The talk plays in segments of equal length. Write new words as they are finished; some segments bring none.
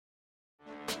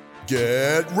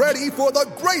Get ready for the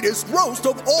greatest roast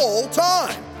of all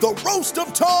time, the Roast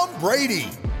of Tom Brady,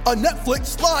 a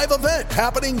Netflix live event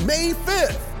happening May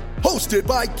 5th. Hosted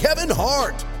by Kevin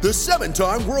Hart, the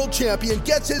 7-time world champion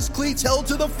gets his cleats held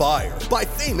to the fire by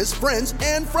famous friends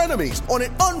and frenemies on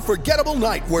an unforgettable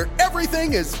night where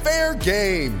everything is fair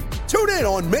game. Tune in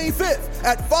on May 5th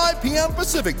at 5 p.m.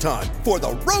 Pacific time for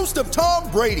the Roast of Tom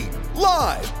Brady,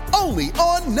 live only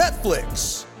on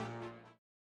Netflix.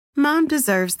 Mom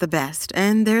deserves the best,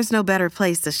 and there's no better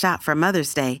place to shop for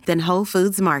Mother's Day than Whole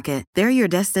Foods Market. They're your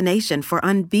destination for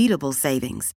unbeatable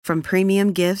savings, from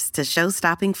premium gifts to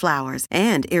show-stopping flowers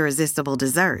and irresistible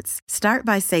desserts. Start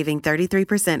by saving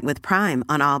 33% with Prime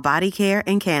on all body care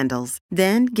and candles.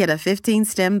 Then get a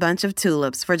 15-stem bunch of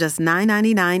tulips for just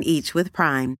 $9.99 each with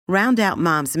Prime. Round out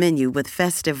Mom's menu with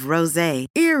festive rosé,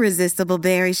 irresistible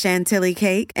berry chantilly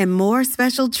cake, and more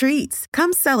special treats.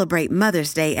 Come celebrate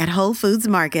Mother's Day at Whole Foods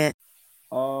Market.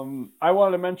 I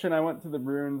wanted to mention I went to the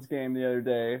Bruins game the other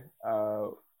day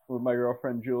with my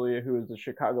girlfriend Julia, who is a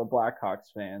Chicago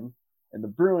Blackhawks fan, and the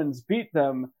Bruins beat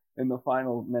them in the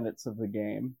final minutes of the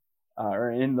game,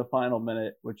 or in the final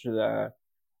minute, which is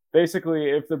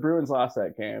basically if the Bruins lost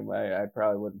that game, I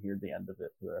probably wouldn't hear the end of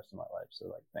it for the rest of my life.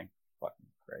 So thank fucking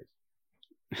Christ,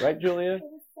 right, Julia? It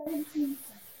was 17 seconds.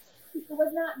 It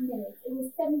was not minutes. It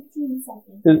was 17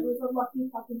 seconds. It was a lucky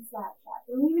fucking slap shot.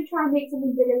 Don't even try and make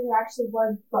something bigger than it actually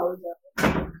was, bozo.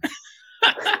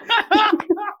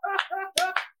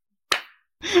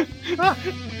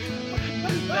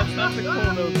 That's not the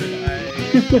cold open.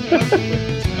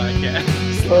 Podcast.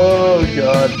 Oh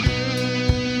god.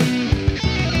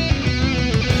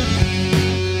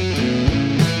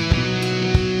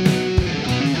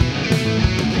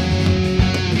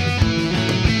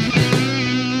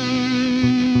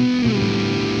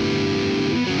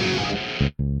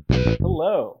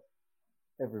 Hello,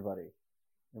 everybody,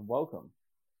 and welcome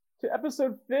to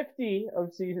episode 50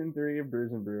 of season 3 of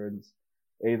Brews and Bruins,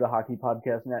 the Hockey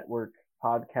Podcast Network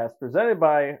podcast presented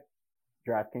by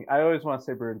DraftKings. I always want to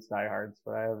say Bruins Diehards,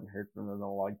 but I haven't heard from them in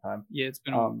a long time. Yeah, it's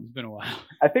been a while.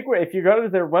 I think if you go to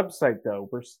their website, though,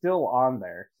 we're still on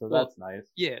there, so that's nice.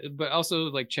 Yeah, but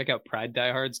also check out Pride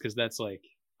Diehards because that's alive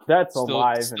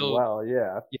and well.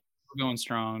 Yeah, we're going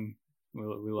strong. We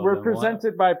love We're them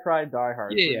presented by Pride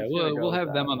Diehards. Yeah, we'll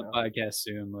have them on the podcast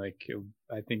soon.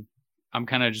 I think I'm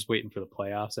kind of just waiting for the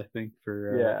playoffs. I think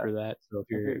for that. So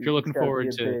if you're looking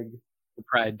forward to the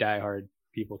Pride Diehard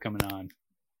people coming on,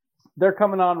 they're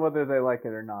coming on whether they like it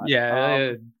or not.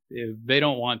 Yeah, they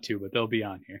don't want to, but they'll be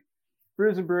on here.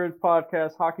 Brews and Bruins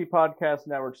podcast, Hockey Podcast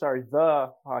Network. Sorry,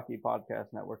 the Hockey Podcast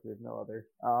Network. There's no other.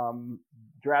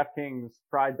 DraftKings,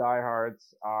 Pride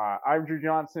Diehards. I'm Drew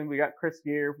Johnson. We got Chris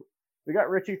Gear. We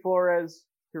got Richie Flores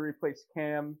to replace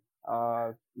Cam.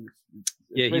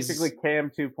 It's basically Cam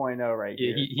 2.0 right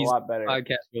here. He's a lot better.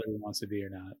 Podcast whether he wants to be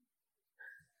or not.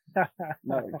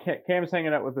 No, Cam's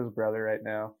hanging out with his brother right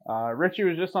now. Richie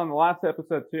was just on the last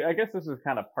episode too. I guess this is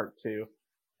kind of part 2.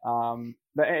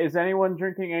 Is anyone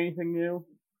drinking anything new?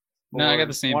 No, I got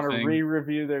the same thing. Want to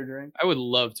re-review their drink? I would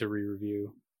love to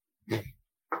re-review.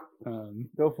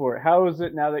 Go for it. How is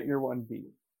it now that you're 1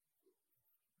 deep?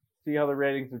 See how the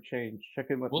ratings have changed.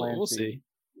 Check in with Lancey. We'll see.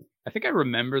 I think I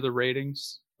remember the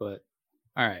ratings, but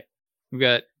all right. We've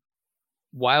got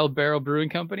Wild Barrel Brewing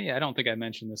Company. I don't think I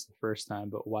mentioned this the first time,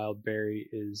 but Wild Berry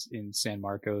is in San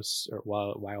Marcos, or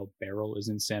Wild Barrel is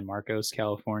in San Marcos,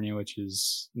 California, which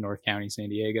is North County, San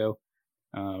Diego.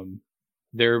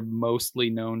 They're mostly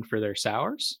known for their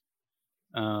sours.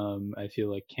 I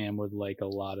feel like Cam would like a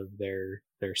lot of their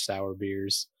sour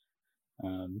beers.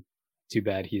 Too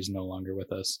bad he's no longer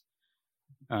with us.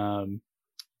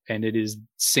 And it is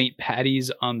St.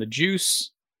 Patty's on the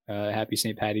juice. Happy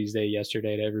St. Patty's Day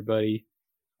yesterday to everybody.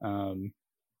 I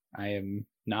am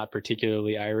not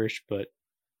particularly Irish, but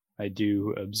I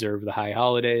do observe the high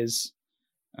holidays.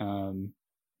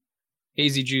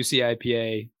 Hazy Juicy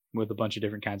IPA with a bunch of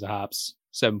different kinds of hops,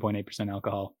 7.8%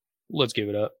 alcohol. Let's give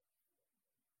it up.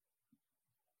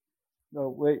 No,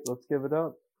 wait, let's give it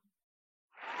up.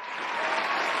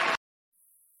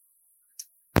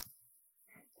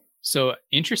 So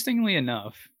interestingly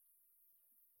enough,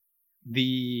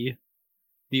 the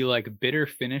bitter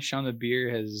finish on the beer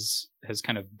has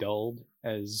kind of dulled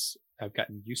as I've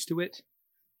gotten used to it.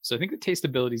 So I think the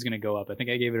tasteability is going to go up. I think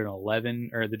I gave it an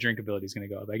 11, or the drinkability is going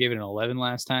to go up. I gave it an 11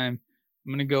 last time.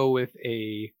 I'm going to go with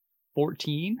a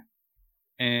 14,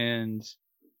 and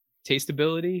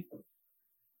tasteability.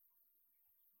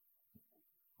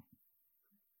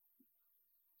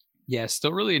 Yeah,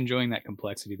 still really enjoying that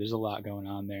complexity. There's a lot going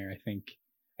on there. I think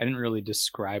I didn't really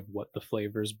describe what the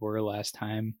flavors were last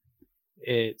time.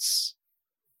 It's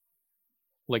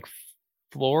like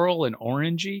floral and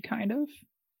orangey kind of.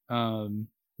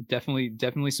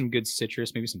 Definitely some good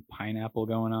citrus, maybe some pineapple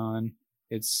going on.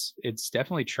 It's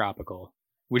definitely tropical,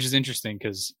 which is interesting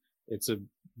because it's a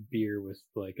beer with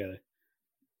like a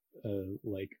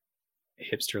like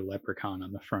hipster leprechaun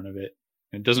on the front of it.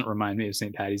 And it doesn't remind me of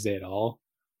St. Patty's Day at all,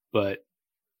 but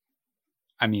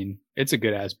I mean, it's a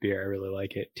good ass beer. I really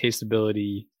like it.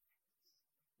 Tasteability,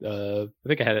 I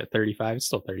think I had it at 35. It's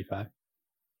still 35.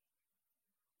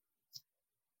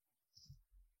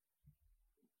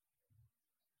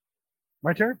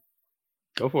 My turn?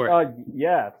 Go for it.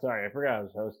 Yeah, sorry, I forgot I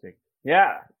was hosting.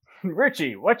 Yeah.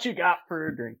 Richie, what you got for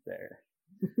a drink there?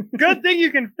 Good thing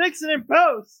you can fix it in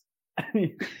post.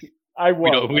 I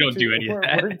won't. We don't do any of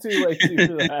that. We're too lazy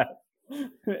for that.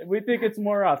 We think it's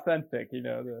more authentic,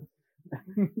 to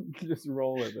just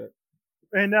roll with it.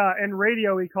 And in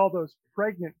radio, we call those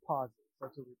pregnant pauses.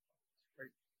 That's what we call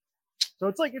it. So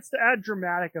it's to add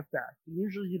dramatic effect.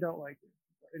 Usually you don't like it.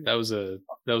 That was a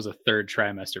third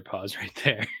trimester pause right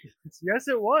there. Yes,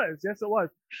 it was.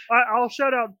 I'll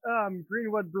shout out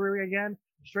Greenwood Brewery again,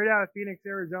 straight out of Phoenix,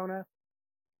 Arizona.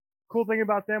 Cool thing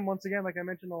about them, once again, like I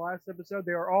mentioned in the last episode,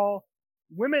 they are all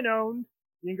women-owned.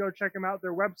 You can go check them out.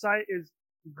 Their website is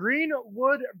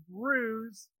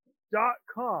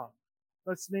greenwoodbrews.com.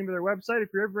 That's the name of their website.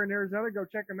 If you're ever in Arizona, go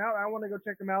check them out. I want to go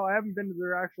check them out. I haven't been to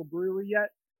their actual brewery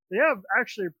yet. They have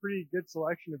actually a pretty good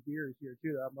selection of beers here,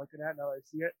 too, that I'm looking at now that I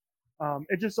see it.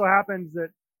 It just so happens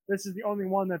that this is the only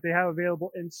one that they have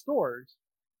available in stores.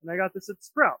 And I got this at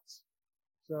Sprouts.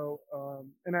 So,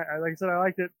 and I like I said, I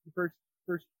liked it the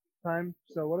first time.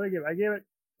 So what did I give it? I gave it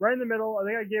right in the middle. I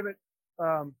think I gave it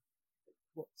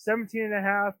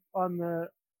 17.5 on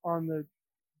the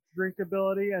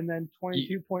drinkability, and then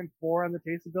 22.4 on the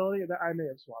tasteability. That I may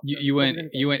have swapped. You went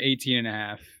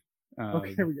 18.5.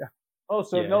 Okay, there we go. Oh,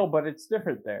 so no, but it's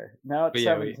different there. Now it's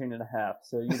 17.5.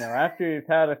 So, after you've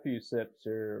had a few sips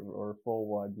or full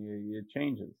one, it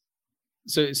changes.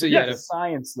 So There's a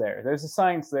science there. There's a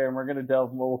science there, and we're going to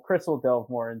delve more. Chris will delve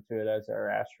more into it as our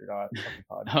astronaut.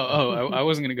 I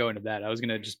wasn't going to go into that. I was going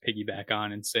to just piggyback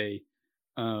on and say,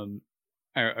 I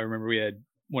remember we had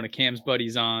one of Cam's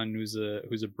buddies on who's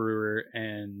a brewer,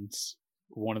 and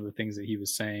one of the things that he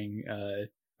was saying, I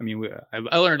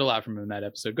learned a lot from him in that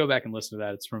episode. Go back and listen to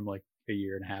that. It's from like a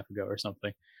year and a half ago or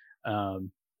something.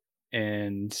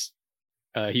 And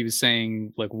he was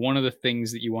saying like one of the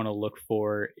things that you want to look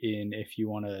for if you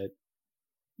want to,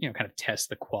 kind of test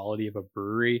the quality of a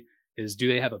brewery is, do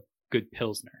they have a good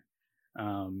Pilsner?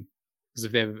 Because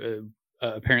if they have,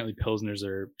 apparently Pilsners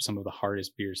are some of the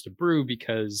hardest beers to brew,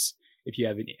 because if you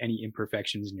have any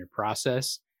imperfections in your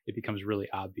process, it becomes really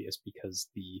obvious, because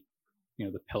the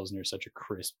Pilsner is such a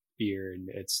crisp beer and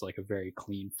it's like a very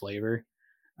clean flavor.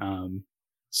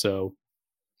 So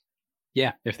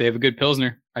yeah, if they have a good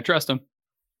Pilsner, I trust them.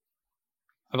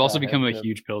 I've also become a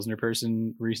huge Pilsner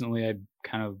person recently. I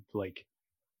kind of like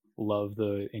love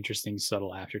the interesting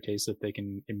subtle aftertaste that they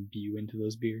can imbue into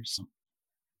those beers. So.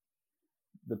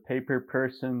 The paper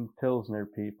person Pilsner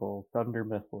people, Thunder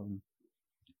Mifflin.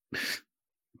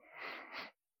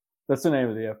 That's the name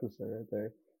of the episode right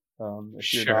there.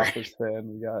 If you're an Office fan,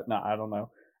 we got, I don't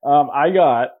know.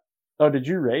 Did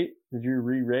you rate? Did you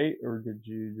re-rate, or did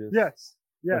you just? Yes.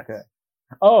 Okay.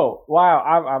 Oh, wow.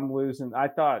 I'm losing. I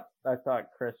thought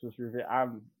Chris was reviewing.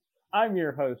 I'm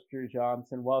your host, Drew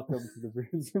Johnson. Welcome to the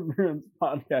Brews and Bruins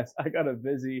podcast. I got a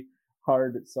Vizzy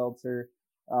hard seltzer,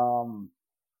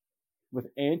 with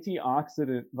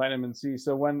antioxidant vitamin C.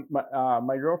 So when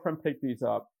my girlfriend picked these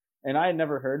up, and I had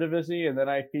never heard of Vizzy, and then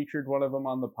I featured one of them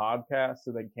on the podcast,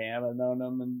 so then Cam had known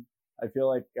them, and I feel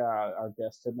like our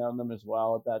guests had known them as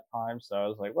well at that time. So I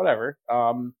was like, whatever.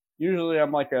 Usually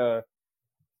I'm like the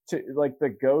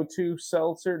go-to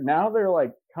seltzer. Now they're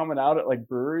like coming out at like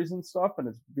breweries and stuff, and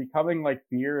it's becoming like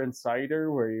beer and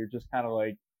cider, where you're just kind of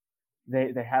like,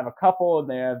 they have a couple and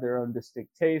they have their own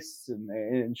distinct tastes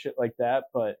and shit like that.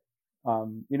 But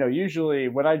usually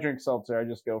when I drink seltzer, I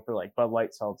just go for like Bud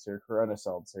Light seltzer, Corona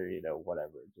seltzer,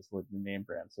 whatever, just with the name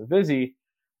brand. So Vizzy,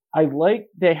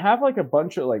 they have like a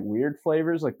bunch of like weird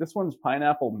flavors. Like this one's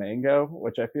pineapple mango,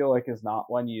 which I feel like is not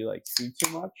one you like see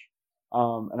too much.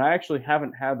 And I actually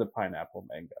haven't had the pineapple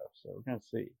mango, so we're going to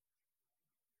see.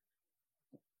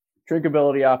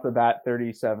 Drinkability off the bat,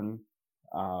 37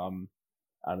 out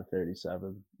of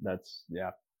 37. That's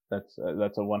a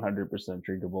 100%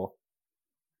 drinkable.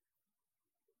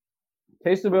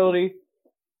 Tasteability,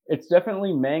 it's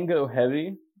definitely mango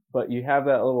heavy, but you have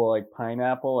that little like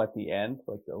pineapple at the end,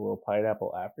 like the little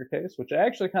pineapple aftertaste, which I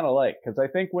actually kind of like, because I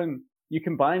think when you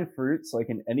combine fruits like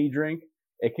in any drink,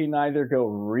 it can either go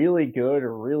really good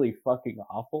or really fucking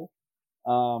awful.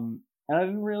 And I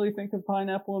didn't really think of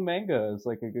pineapple and mango as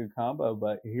like a good combo,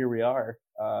 but here we are,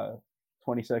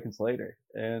 20 seconds later,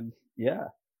 and yeah,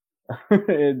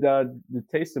 and the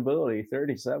tasteability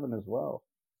 37 as well.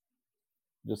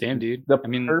 Just damn, dude. The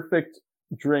perfect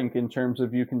drink in terms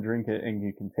of you can drink it and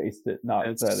you can taste it. Not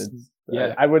that it's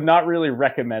yeah. I would not really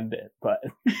recommend it, but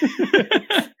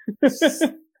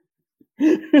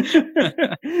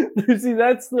see,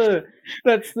 that's the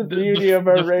beauty of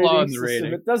our rating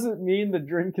system. It doesn't mean the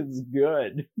drink is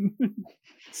good.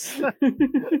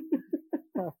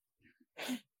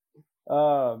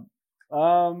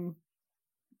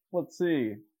 Let's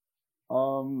see.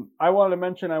 I wanted to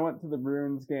mention I went to the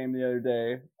Bruins game the other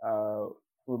day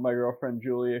with my girlfriend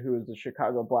Julia, who is a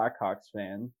Chicago Blackhawks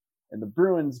fan, and the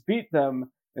Bruins beat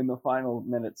them in the final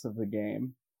minutes of the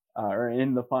game, or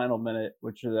in the final minute,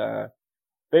 which is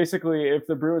basically, if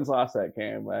the Bruins lost that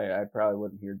game, I probably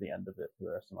wouldn't hear the end of it for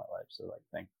the rest of my life. So, like,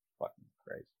 thank fucking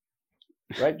Christ.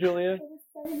 Right, Julia? It was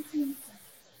 17 seconds.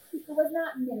 It was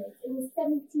not minutes. It was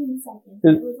 17 seconds.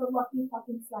 It was a lucky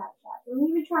fucking slap shot. Don't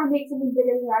even try and make something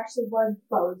bigger than it actually was,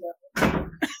 bozo.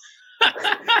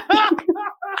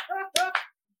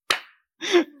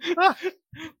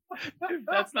 If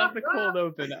that's not the cold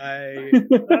open, I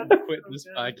quit this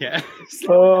podcast.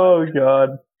 Oh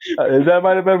god, that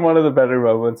might have been one of the better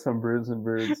moments from Bruins and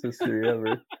Bruins history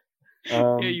ever.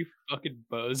 Yeah, you fucking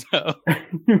bozo.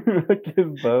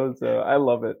 Fucking bozo. I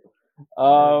love it.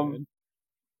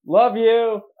 Love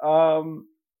you.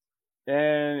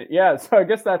 And yeah, so I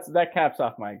guess that caps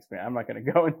off my experience. I'm not going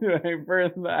to go into any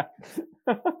further than that.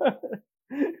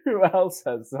 Who else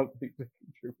has something to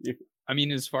contribute? I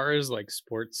mean, as far as like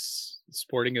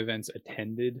sporting events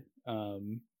attended,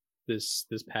 this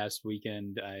past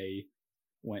weekend I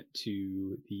went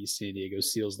to the San Diego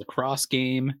Seals lacrosse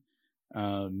game.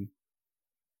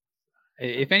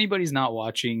 If anybody's not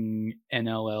watching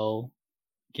NLL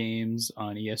games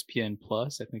on ESPN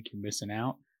Plus, I think you're missing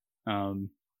out.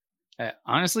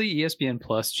 Honestly, ESPN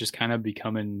Plus just kind of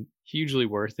becoming hugely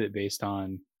worth it based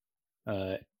on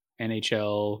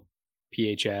NHL,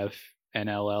 PHF,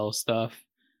 NLL stuff.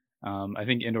 I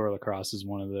think indoor lacrosse is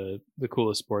one of the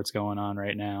coolest sports going on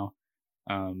right now.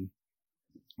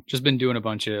 Just been doing a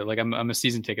bunch of, like, I'm a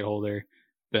season ticket holder.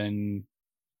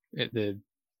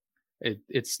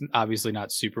 It's obviously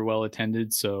not super well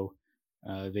attended, so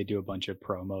they do a bunch of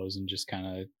promos and just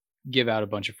kind of give out a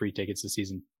bunch of free tickets to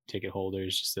season ticket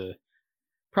holders just to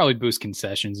probably boost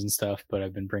concessions and stuff. But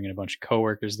I've been bringing a bunch of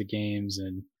coworkers to games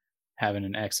and having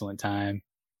an excellent time.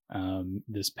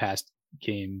 This past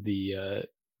game, the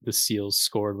Seals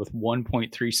scored with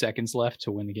 1.3 seconds left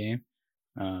to win the game.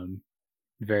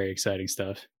 Very exciting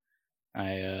stuff.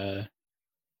 I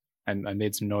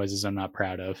made some noises I'm not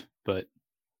proud of, but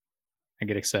I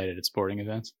get excited at sporting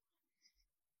events.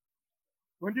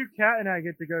 When do Kat and I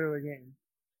get to go to a game?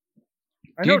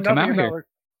 I Dude, come out here.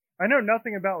 I know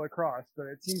nothing about lacrosse, but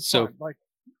it seems so fun. Like,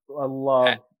 I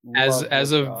love as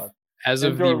of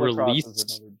the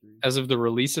release as of the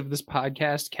release of this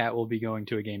podcast, Kat will be going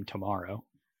to a game tomorrow.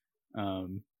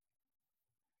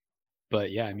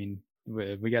 But yeah, I mean,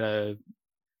 we got a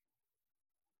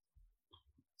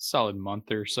solid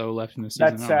month or so left in the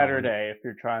season. That's Saturday, if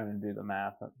you're trying to do the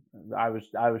math. I was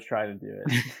trying to do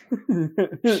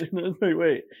it.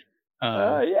 Wait.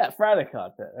 Yeah, Friday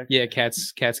content. Okay. Yeah,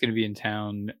 Kat's gonna be in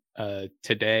town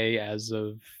today as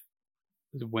of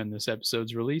when this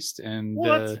episode's released, and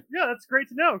that's great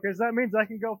to know, because that means I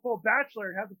can go full bachelor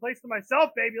and have the place to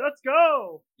myself, baby. Let's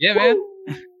go. Yeah, man.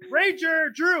 Ranger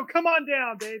Drew, come on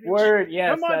down, baby. Word,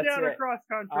 yes. Come on down to cross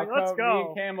country. Let's go. Me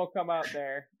and Cam will come out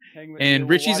there. And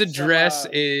Richie's address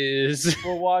is.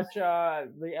 We'll watch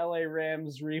the LA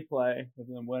Rams replay of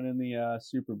them winning the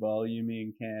Super Bowl. You, me,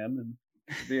 and Cam, and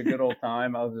it'll be a good old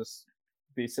time. I'll just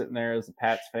be sitting there as a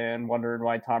Pats fan, wondering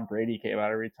why Tom Brady came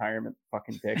out of retirement.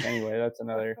 Fucking dick. Anyway, that's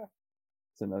another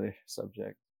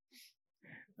subject.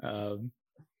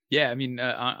 Yeah, I mean,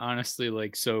 honestly,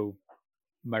 like, so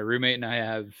my roommate and I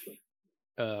have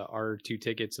our 2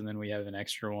 tickets, and then we have an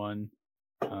extra one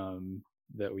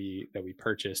that we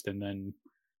purchased, and then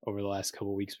over the last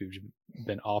couple of weeks we've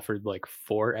been offered like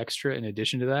 4 extra in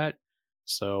addition to that.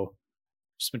 So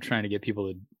just been trying to get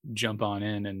people to jump on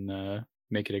in and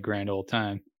make it a grand old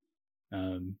time.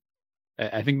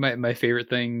 I think my favorite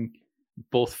thing,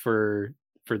 both for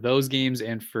those games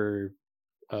and for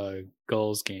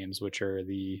Gulls games, which are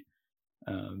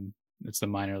it's the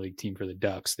minor league team for the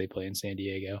Ducks. They play in San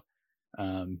Diego.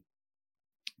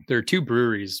 There are 2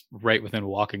 breweries right within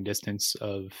walking distance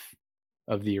of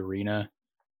the arena.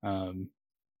 A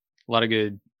lot of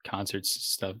good concerts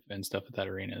stuff at that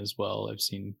arena as well. I've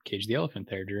seen Cage the Elephant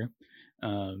there, Drew.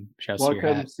 Shouts to Want your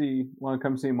to hat.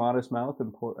 come see Modest Mouse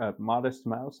in Portland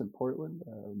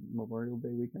Memorial Day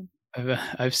weekend?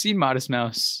 I've seen Modest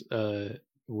Mouse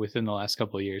within the last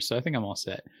couple of years, so I think I'm all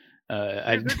set.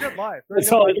 They're good live.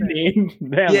 That's all you need.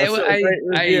 Damn, Yeah, that's well, a great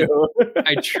review.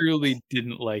 I truly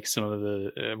didn't like some of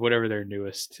the whatever their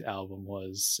newest album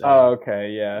was. Oh,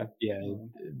 okay, yeah. Yeah,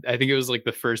 I think it was like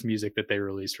the first music that they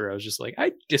released where I was just like,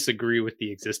 I disagree with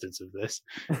the existence of this.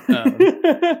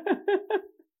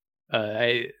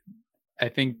 I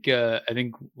think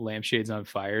Lampshades on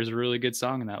Fire is a really good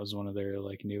song, and that was one of their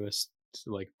like newest,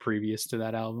 like previous to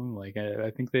that album. Like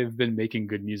I think they've been making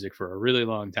good music for a really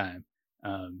long time.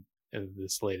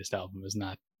 This latest album is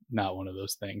not one of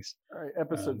those things. All right,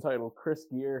 episode title: Chris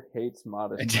Gear hates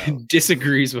Modest Mouse.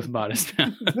 Disagrees with Modest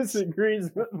Mouse.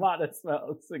 Disagrees with Modest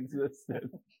Mouse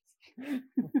existence.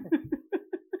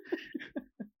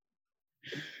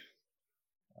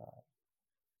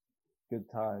 Good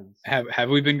times. Have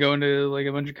we been going to like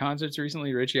a bunch of concerts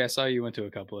recently, Richie? I saw you went to a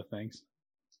couple of things.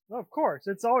 Of course,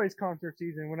 it's always concert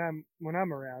season when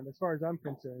I'm around, as far as I'm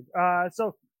concerned.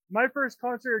 So my first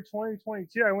concert in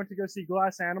 2022, I went to go see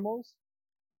Glass Animals.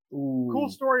 Ooh. Cool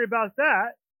story about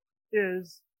that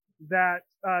is that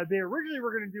they originally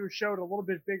were going to do a show at a little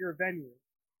bit bigger venue,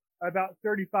 about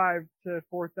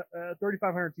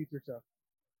 3,500 seats or so.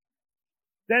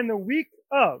 Then the week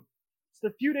of, just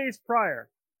a few days prior,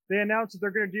 they announced that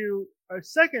they're going to do a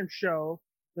second show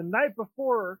the night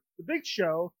before the big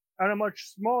show at a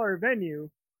much smaller venue,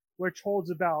 which holds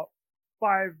about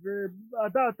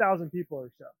 1,000 people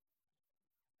or so.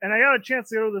 And I got a chance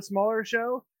to go to the smaller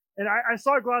show, and I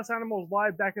saw Glass Animals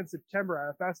live back in September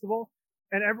at a festival.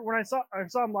 And when I saw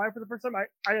them live for the first time, I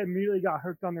immediately got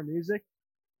hooked on their music.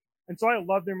 And so I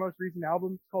love their most recent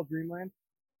album. It's called Dreamland.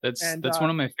 That's one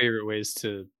of my favorite ways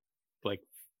to like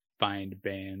find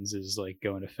bands is like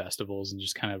going to festivals and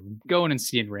just kind of going and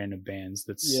seeing random bands.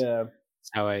 That's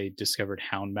how I discovered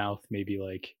Houndmouth, maybe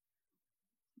like,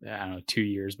 I don't know, 2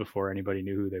 years before anybody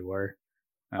knew who they were.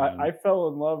 I fell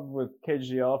in love with Cage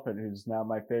the Elephant, who's now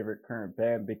my favorite current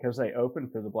band, because they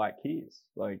opened for the Black Keys.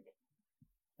 Like,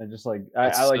 I just like I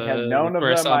had known of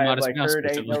them. I like heard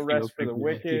 "Ain't No Rest for the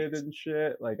Wicked" and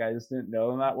shit. Like, I just didn't know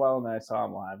them that well, and then I saw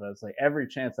them live. I was like, every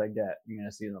chance I get, I'm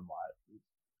gonna see them live.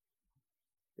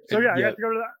 So yeah, I got to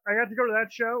go to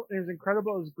that show. It was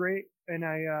incredible. It was great, and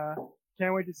I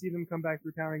can't wait to see them come back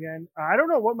through town again. I don't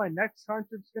know what my next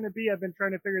concert's going to be. I've been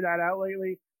trying to figure that out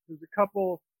lately. There's a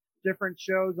couple different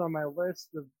shows on my list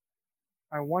of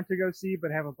I want to go see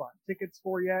but haven't bought tickets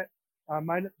for yet.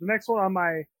 The next one on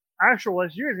my actual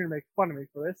list, you guys are going to make fun of me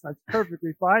for this. That's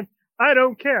perfectly fine. I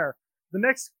don't care. The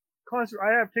next concert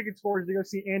I have tickets for is to go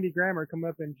see Andy Grammer coming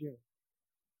up in June.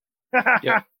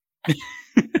 Yeah.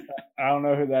 I don't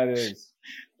know who that is.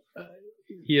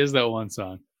 He has that one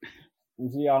song.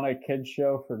 Is he on a kids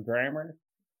show for Grammer?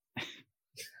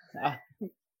 No.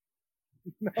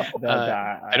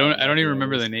 I don't even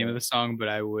remember the name of the song, but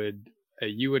I would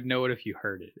you would know it if you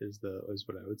heard it. Is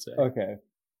what I would say. Okay.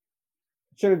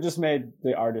 Should have just made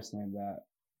the artist name that.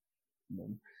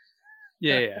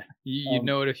 Yeah. You'd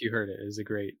know it if you heard it. It's a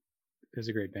great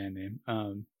band name.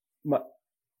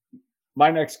 My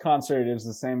next concert is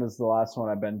the same as the last one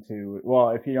I've been to. Well,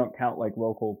 if you don't count like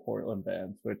local Portland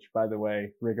bands, which, by the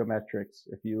way, Rigometrics,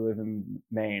 if you live in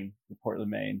Maine,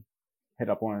 Portland, Maine, hit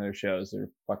up one of their shows. They're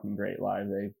fucking great live.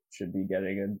 They should be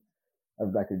getting a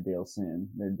record deal soon.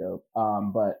 They're dope.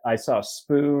 But I saw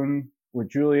Spoon with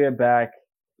Julia back.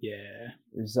 Yeah.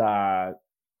 It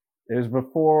was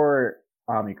before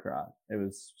Omicron. It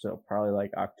was so probably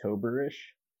like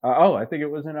October-ish. I think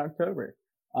it was in October.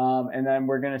 And then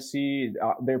we're going to see,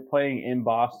 they're playing in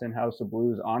Boston House of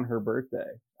Blues on her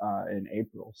birthday, in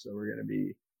April. So we're going to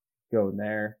be going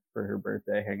there for her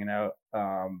birthday, hanging out.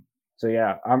 So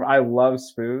yeah, I love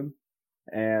Spoon,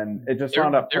 and it just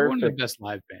wound up perfect. They're one of the best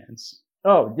live bands.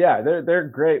 Oh yeah, they're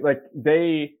great. Like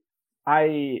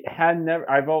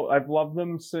I've loved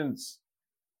them since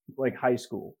like high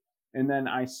school. And then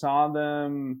I saw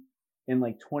them in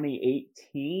like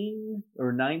 2018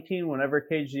 or 19, whenever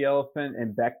Cage the Elephant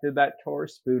and Beck did that tour,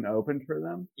 Spoon opened for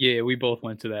them. Yeah, we both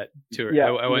went to that tour.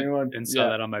 Yeah, I went and saw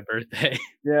that on my birthday.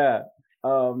 Yeah.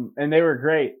 And they were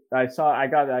great. I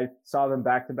saw them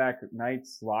back-to-back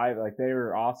nights live. Like, they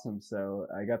were awesome. So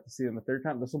I got to see them a third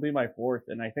time. This will be my fourth.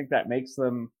 And I think that makes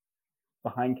them,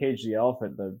 behind Cage the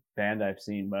Elephant, the band I've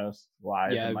seen most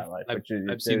live in my life. I've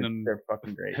seen them. They're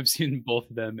fucking great. I've seen both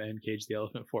of them and Cage the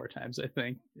Elephant 4 times, I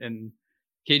think. And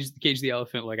Cage the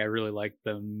Elephant, like, I really like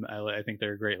them. I think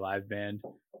they're a great live band.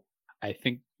 I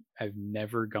think I've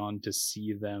never gone to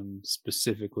see them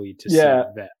specifically to Yeah.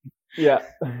 see them. Yeah,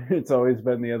 it's always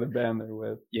been the other band they're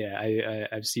with. Yeah,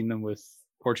 I've seen them with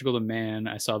Portugal the Man.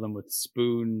 I saw them with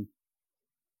Spoon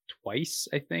twice,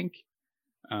 I think.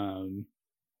 And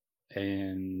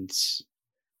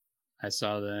I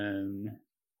saw them.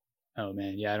 Oh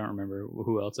man, yeah, I don't remember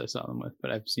who else I saw them with,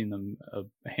 but I've seen them a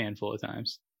handful of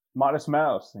times. Modest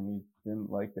Mouse, and you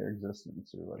didn't like their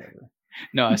existence or whatever.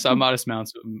 No, I saw Modest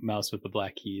Mouse with the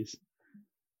Black Keys.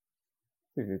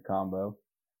 It's a good combo.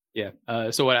 Yeah.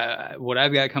 So what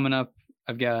I've got coming up,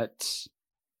 I've got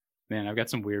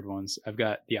some weird ones. I've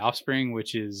got The Offspring,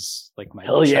 which is like my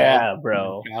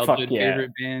childhood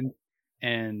favorite band,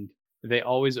 and they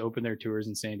always open their tours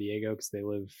in San Diego because they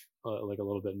live like a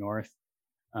little bit north.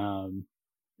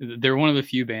 They're one of the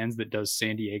few bands that does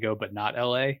San Diego but not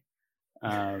LA,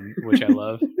 which I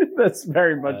love. That's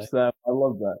very much them. I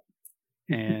love that.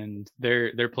 And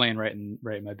they're playing right in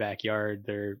my backyard.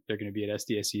 They're going to be at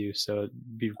SDSU, so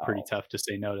it'd be pretty tough to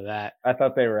say no to that. I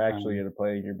thought they were actually going to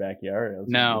play in your backyard.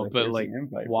 No, but like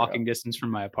walking distance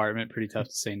from my apartment, pretty tough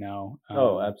to say no.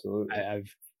 Absolutely.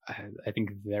 I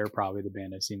think they're probably the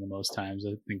band I've seen the most times.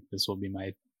 I think this will be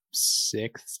my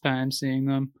 6th time seeing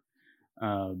them.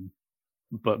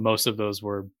 But most of those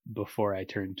were before I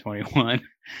turned 21.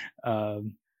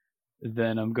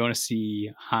 Then I'm going to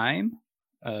see Haim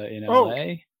in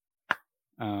LA.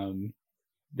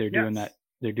 They're doing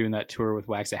that tour with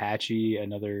Waxahachie,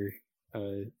 another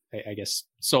I guess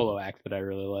solo act that I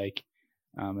really like.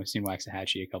 I've seen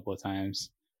Waxahachie a couple of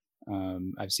times.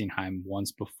 I've seen Haim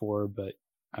once before, but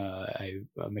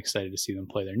I'm excited to see them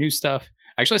play their new stuff.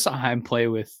 I actually saw Haim play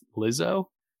with Lizzo.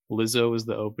 Lizzo was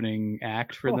the opening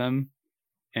act for them,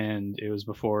 and it was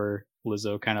before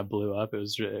Lizzo kind of blew up. It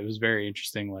was very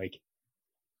interesting, like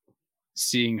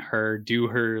seeing her do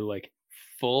her like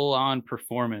full on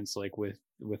performance, like with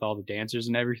all the dancers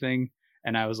and everything.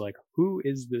 And I was like, who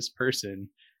is this person?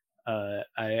 I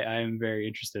am very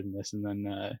interested in this.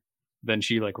 And then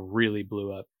she like really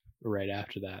blew up right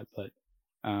after that. But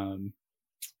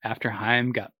after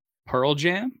Haim got Pearl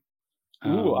Jam.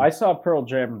 I saw Pearl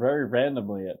Jam very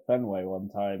randomly at Fenway one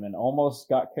time and almost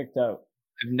got kicked out.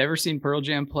 I've never seen Pearl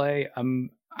Jam play.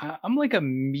 I'm like a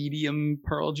medium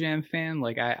Pearl Jam fan.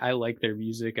 Like I like their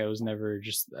music. I was never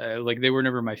just like, they were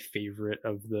never my favorite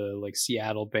of the like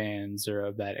Seattle bands or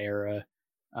of that era.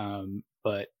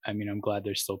 But I mean, I'm glad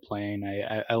they're still playing.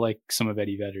 I like some of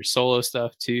Eddie Vedder's solo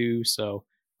stuff too. So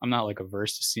I'm not like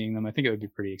averse to seeing them. I think it would be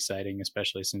pretty exciting,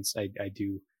 especially since I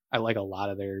like a lot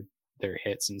of their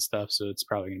hits and stuff. So it's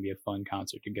probably going to be a fun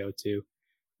concert to go to.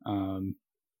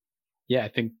 Yeah, I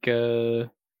think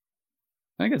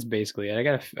that's basically it. I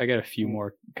got a few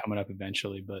more coming up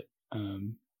eventually, but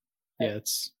yeah,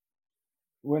 it's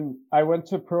when I went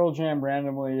to Pearl Jam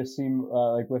randomly to see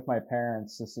like with my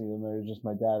parents to see them. It was just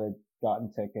my dad had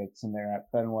gotten tickets and they're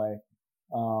at Fenway.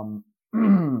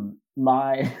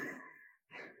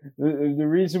 The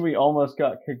reason we almost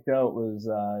got kicked out was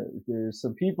there's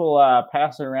some people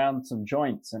passing around some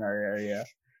joints in our area.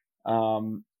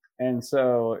 And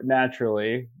so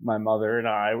naturally, my mother and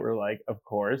I were like, of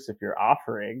course, if you're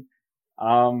offering.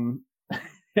 And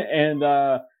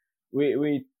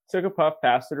we took a puff,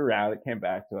 passed it around. It came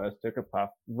back to us, took a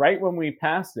puff. Right when we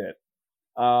passed it,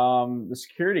 the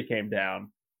security came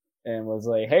down and was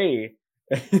like, hey.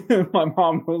 My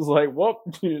mom was like, whoop.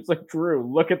 She was like, Drew,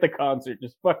 look at the concert.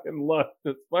 Just fucking look.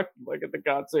 Just fucking look at the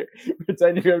concert.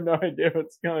 Pretend you have no idea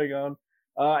what's going on.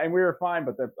 And we were fine,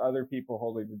 but the other people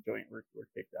holding the joint were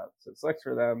kicked out. So it sucks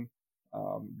for them.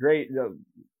 Great, the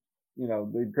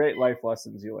great life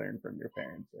lessons you learn from your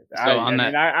parents.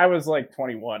 I was like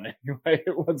 21 anyway.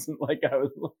 It wasn't like I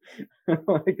was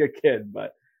like a kid,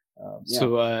 but yeah.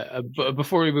 So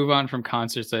before we move on from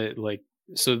concerts,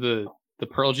 the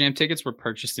Pearl Jam tickets were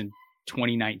purchased in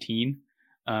 2019.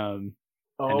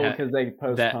 Because they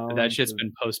postponed. That shit's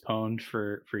been postponed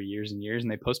for years and years,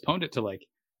 and they postponed it to like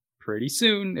pretty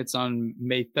soon. It's on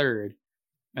May 3rd.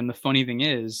 And the funny thing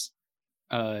is,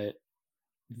 I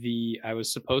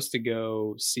was supposed to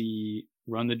go see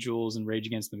Run the Jewels and Rage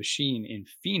Against the Machine in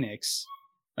Phoenix.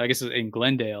 I guess it's in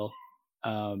Glendale.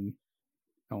 Oh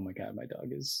my God, my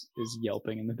dog is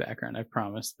yelping in the background. I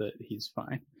promise that he's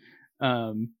fine.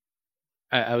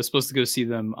 I was supposed to go see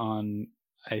them on,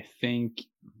 I think,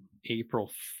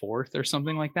 April 4th or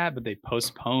something like that, but they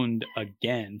postponed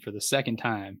again for the second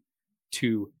time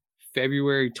to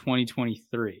February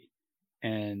 2023.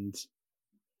 And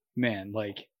man,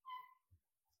 like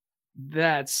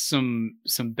that's some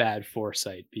bad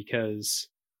foresight, because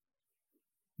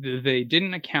they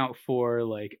didn't account for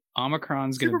like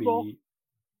Omicron's going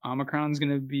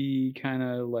to be kind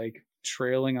of like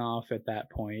trailing off at that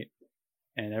point,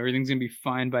 and everything's gonna be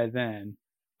fine by then.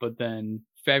 But then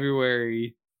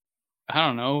February, I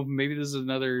don't know, maybe this is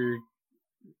another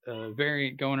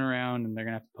variant going around, and they're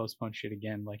gonna have to postpone shit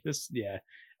again. Like this, yeah.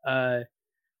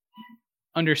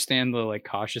 Understand the like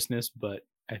cautiousness, but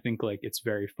I think like it's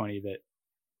very funny that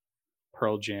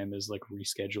Pearl Jam is like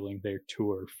rescheduling their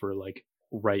tour for like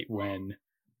right when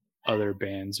other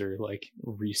bands are like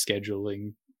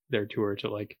rescheduling their tour to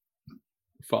like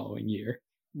following year.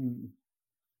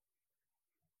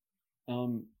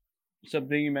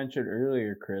 Something you mentioned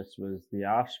earlier, Chris, was the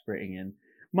offspring, and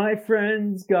my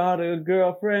friend's got a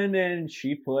girlfriend and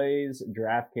she plays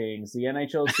DraftKings. The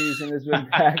NHL season has been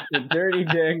packed with dirty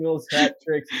dangles, hat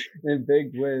tricks, and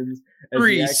big wins.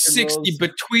 360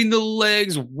 between the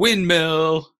legs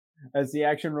windmill. As the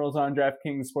action rolls on,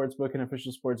 DraftKings Sportsbook, an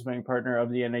official sports betting partner of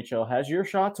the NHL, has your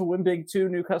shot to win big too.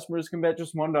 New customers can bet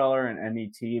just $1 on any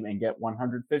team and get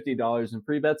 $150 in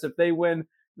free bets if they win.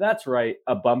 That's right.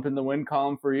 A bump in the win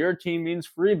column for your team means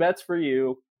free bets for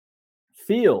you.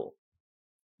 Feel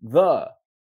the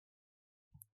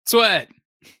sweat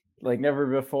like never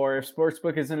before. If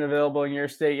Sportsbook isn't available in your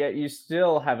state yet, you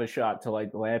still have a shot to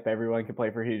light the lamp. Everyone can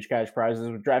play for huge cash prizes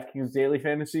with DraftKings Daily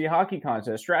Fantasy Hockey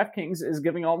Contest. DraftKings is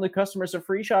giving all new customers a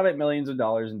free shot at millions of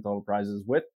dollars in total prizes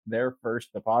with their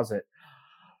first deposit.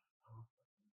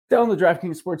 Download the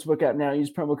DraftKings Sportsbook app now.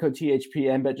 Use promo code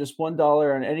THPN. Bet just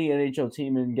 $1 on any NHL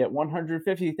team and get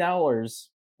 $150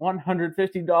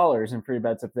 in free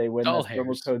bets if they win. That's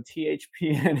promo code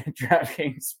THPN at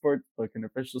DraftKings Sportsbook, an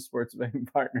official sports betting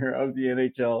partner of the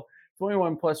NHL.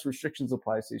 21 plus restrictions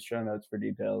apply. See show notes for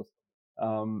details.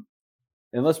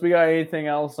 Unless we got anything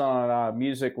else on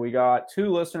music, we got 2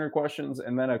 listener questions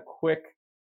and then a quick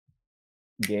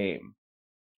game.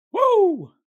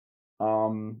 Woo!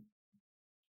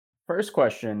 First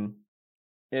question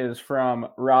is from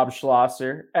Rob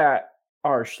Schlosser at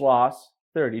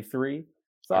rschloss33.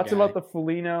 Thoughts about the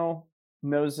Foligno,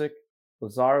 Nozick,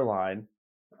 Lazar line.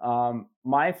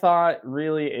 My thought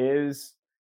really is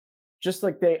just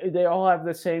like they all have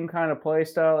the same kind of play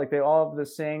style. Like they all have the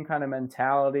same kind of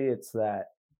mentality. It's that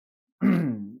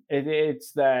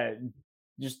it's that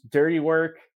just dirty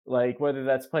work. Like whether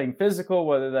that's playing physical,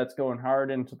 whether that's going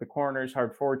hard into the corners,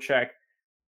 hard forecheck,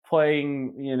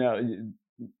 playing,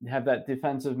 have that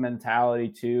defensive mentality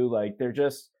too. Like they're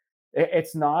just,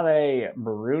 it's not a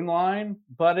maroon line,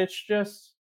 but it's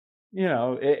just,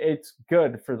 it's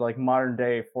good for like modern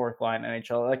day fourth line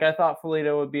NHL. Like I thought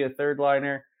Foligno would be a third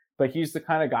liner, but he's the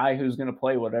kind of guy who's going to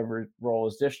play whatever role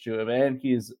is dished to him. And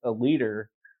he's a leader,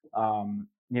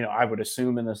 I would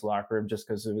assume in this locker room just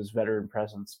because of his veteran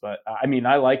presence. But I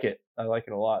like it. I like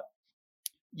it a lot.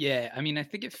 Yeah, I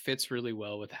think it fits really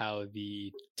well with how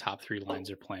the top 3 lines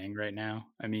are playing right now.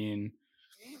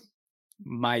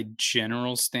 My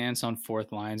general stance on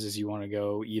fourth lines is you want to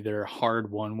go either hard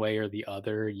one way or the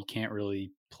other. You can't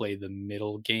really play the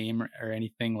middle game or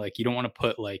anything. Like you don't want to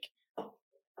put like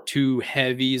 2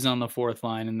 heavies on the fourth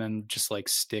line and then just like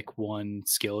stick one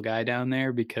skill guy down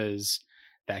there, because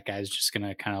that guy's just going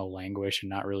to kind of languish and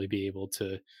not really be able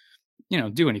to,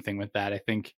 do anything with that. I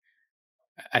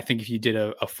think if you did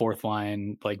a fourth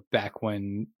line, like back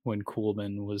when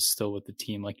Kuhlman was still with the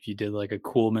team, like if you did like a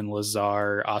Kuhlman,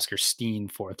 Lazar, Oscar Steen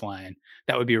fourth line,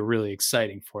 that would be a really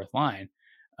exciting fourth line.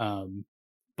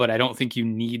 But I don't think you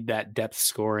need that depth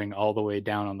scoring all the way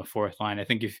down on the fourth line. I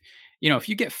think if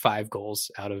you get 5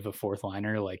 goals out of a fourth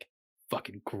liner, like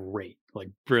fucking great, like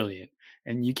brilliant.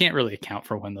 And you can't really account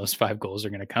for when those 5 goals are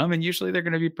going to come. And usually they're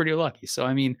going to be pretty lucky. So,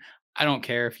 I don't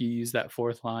care if you use that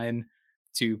fourth line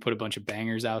to put a bunch of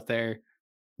bangers out there,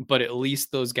 but at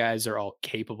least those guys are all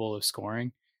capable of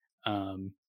scoring.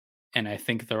 And I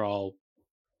think they're all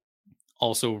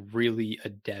also really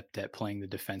adept at playing the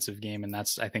defensive game. And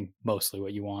that's, I think, mostly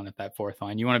what you want at that fourth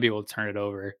line. You want to be able to turn it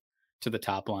over to the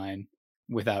top line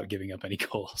without giving up any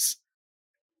goals.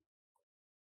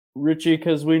 Richie,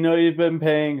 because we know you've been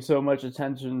paying so much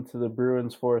attention to the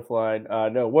Bruins fourth line.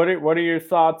 What are your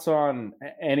thoughts on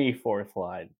any fourth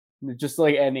line? Just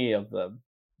like any of them.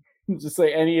 Just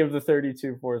like any of the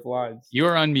 32 fourth lines.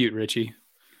 You're on mute, Richie.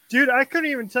 Dude, I couldn't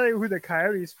even tell you who the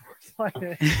Coyotes fourth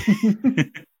line is.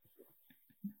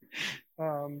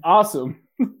 Awesome.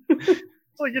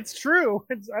 It's like, it's true.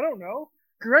 I don't know.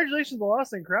 Congratulations to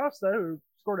Lawson Krauss, who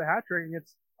scored a hat trick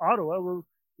against Ottawa.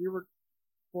 We were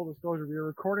full disclosure, we were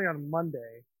recording on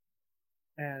Monday,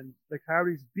 and the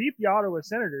Coyotes beat the Ottawa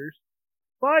Senators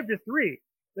 5-3.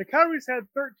 The Coyotes had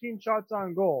 13 shots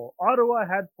on goal. Ottawa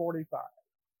had 45.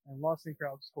 And Lawson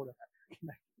Krauss scored a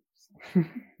hat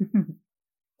trick.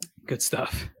 Good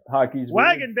stuff. Hockey's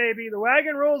wagon, baby. The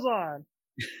wagon rolls on.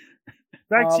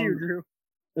 Back to you, Drew.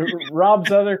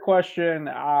 Rob's other question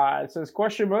it says,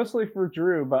 question mostly for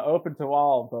Drew, but open to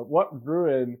all. But what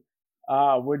Bruin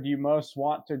would you most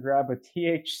want to grab a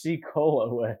THC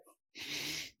cola with?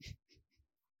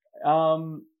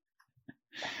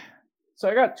 So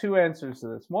I got two answers to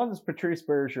this. One is Patrice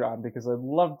Bergeron, because I'd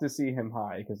love to see him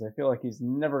high, because I feel like he's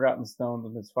never gotten stoned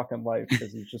in his fucking life,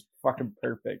 because he's just fucking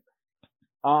perfect.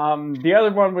 The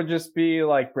other one would just be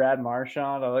like Brad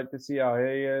Marchand. I like to see how he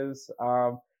is.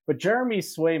 But Jeremy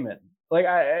Swayman, like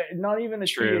I not even a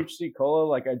THC cola.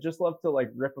 Like I just love to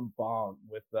like rip a bong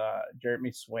with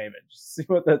Jeremy Swayman. Just see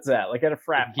what that's at. Like at a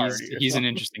frat party. He's an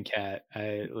interesting cat.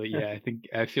 I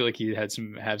feel like he had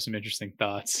have some interesting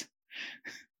thoughts.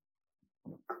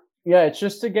 Yeah, it's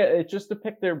just to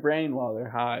pick their brain while they're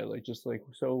high. Like just like,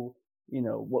 so, you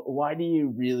know, why do you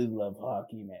really love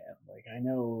hockey, man? Like I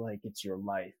know like it's your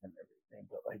life and everything,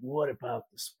 but like what about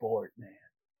the sport, man?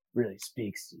 Really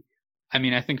speaks to you. I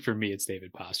mean, I think for me, it's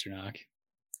David Pastrnak.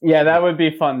 Yeah, that would be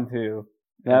fun too.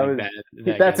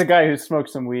 That's a guy who smoked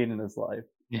some weed in his life.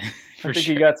 Yeah, I think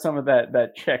he got some of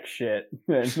that Czech shit.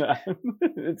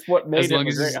 It's what made him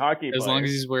a great hockey player. As long as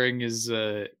he's wearing his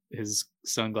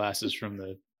sunglasses from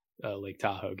the Lake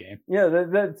Tahoe game. Yeah,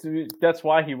 that's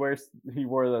why he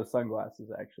wore those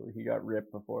sunglasses. Actually, he got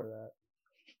ripped before that.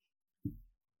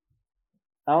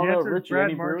 I don't know, Richie.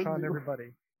 Brad Marchand,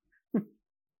 everybody.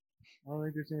 I don't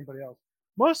think there's anybody else.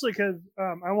 Mostly because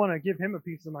I want to give him a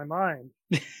piece of my mind.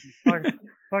 He's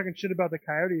talking shit about the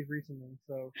Coyotes recently,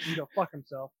 so he go fuck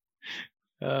himself.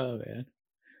 Oh man.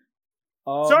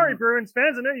 Sorry, Bruins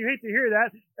fans. I know you hate to hear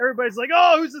that. Everybody's like,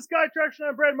 "Oh, who's this guy trashing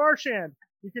on Brad Marchand?"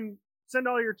 You can send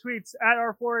all your tweets at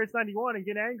R4Ace91 and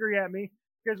get angry at me,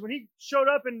 because when he showed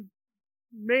up and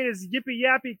made his yippy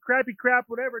yappy crappy crap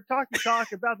whatever talk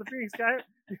about the Phoenix Coyotes,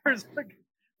 there's like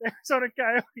Arizona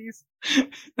Coyotes.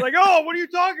 Like, oh, what are you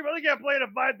talking about? They can't play in a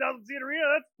 5,000 seat arena.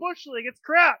 That's Bush League. It's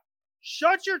crap.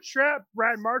 Shut your trap,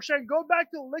 Brad Marchand. Go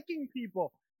back to licking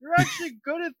people. You're actually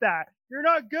good at that. You're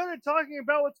not good at talking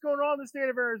about what's going on in the state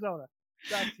of Arizona.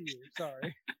 Back to you.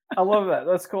 Sorry. I love that.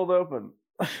 That's cold open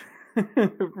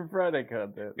for Friday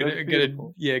content.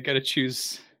 Gotta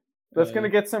choose. That's gonna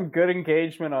get some good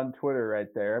engagement on Twitter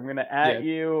right there. I'm gonna at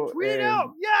you. Tweet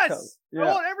out. Yes. I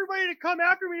want everybody to come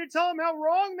after me to tell them how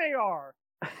wrong they are.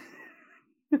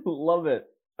 Love it.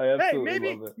 I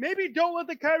absolutely love it. Maybe don't let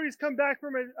the Coyotes come back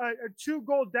from a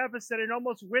 2-goal deficit and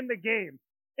almost win the game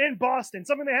in Boston,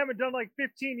 something they haven't done like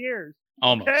 15 years.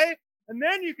 Almost. Okay? And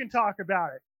then you can talk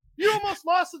about it. You almost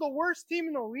lost to the worst team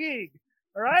in the league.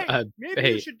 All right?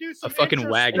 Maybe you should do some fucking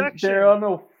wagon. They're on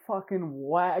a fucking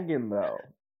wagon, though.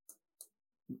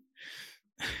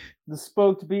 The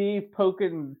spoked bee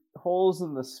poking holes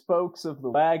in the spokes of the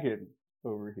wagon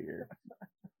over here.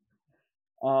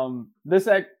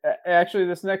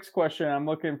 This next question, I'm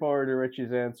looking forward to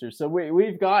Richie's answer. So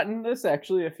we've gotten this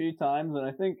actually a few times, and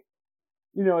I think,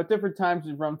 you know, at different times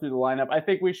we've run through the lineup. I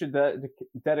think we should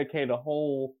dedicate a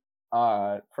whole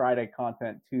Friday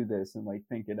content to this and like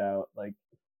think it out, like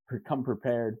come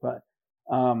prepared. But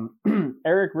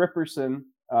Eric Ripperson,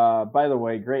 by the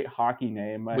way, great hockey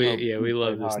name. We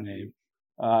love this name.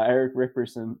 Eric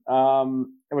Ripperson,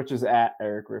 which is at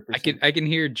Eric Ripperson. I can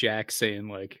hear Jack saying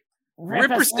like,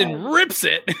 Ripperson rips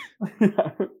it.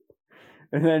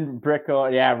 And then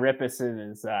Bricko,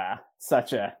 Ripperson is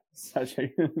such a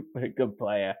good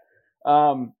player.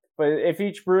 But if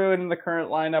each Bruin in the current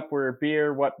lineup were a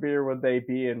beer, what beer would they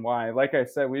be and why? Like I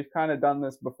said, we've kind of done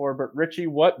this before, but Richie,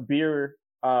 what beer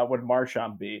would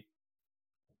Marchand be?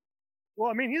 Well,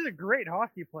 I mean, he's a great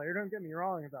hockey player. Don't get me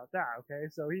wrong about that. Okay,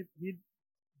 so he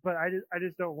but I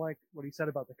just don't like what he said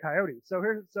about the Coyotes. So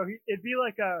it'd be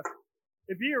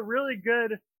a really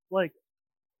good like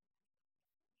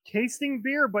tasting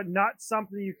beer, but not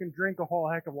something you can drink a whole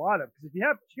heck of a lot of. Because if you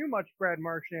have too much Brad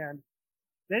Marchand,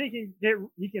 then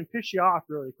he can piss you off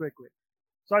really quickly.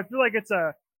 So I feel like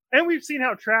and we've seen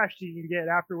how trashed he can get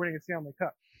after winning a Stanley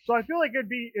Cup. So I feel like it'd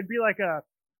be like a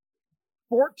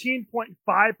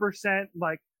 14.5%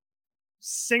 like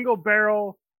single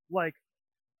barrel like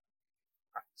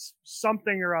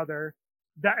something or other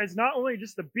that is not only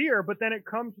just a beer, but then it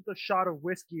comes with a shot of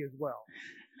whiskey as well.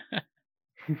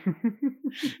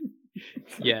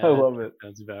 Yeah, I love it.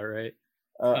 That's about right.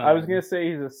 I was gonna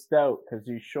say he's a stout because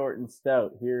he's short and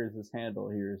stout. Here's his handle.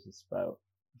 Here's his spout.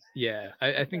 Yeah,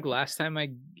 I think last time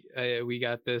we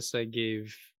got this, I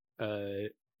gave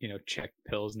Czech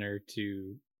Pilsner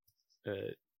to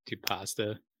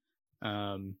Pasta.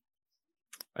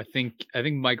 I think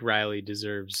Mike Riley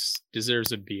deserves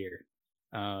a beer.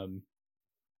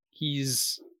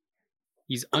 He's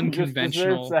unconventional. He just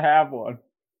deserves to have one.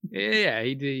 Yeah,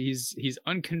 he's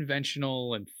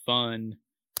unconventional and fun.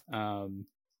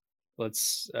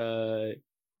 Let's you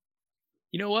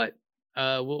know what?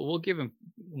 We'll give him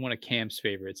one of Cam's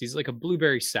favorites. He's like a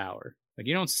blueberry sour. Like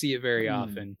you don't see it very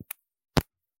often,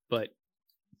 but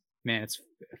man, it's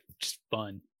just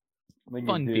fun. When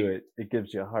Fun you do beer. it, it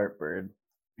gives you heartburn.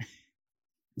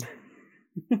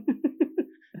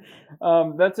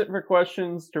 That's it for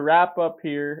questions. To wrap up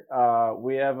here,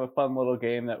 we have a fun little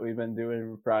game that we've been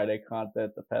doing Friday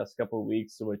content the past couple of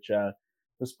weeks, which the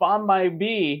spawn might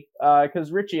be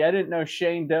because Richie, I didn't know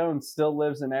Shane Doan still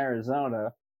lives in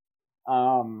Arizona.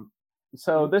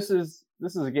 So this is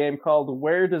a game called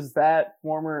Where Does That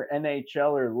Former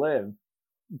NHLer Live?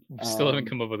 We still haven't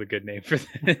come up with a good name for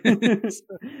this.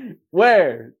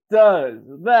 Where does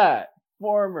that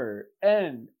former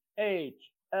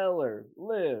NHLer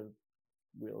live?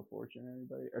 Wheel of Fortune,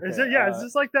 anybody? Okay, Is it? Yeah, is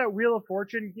this like that Wheel of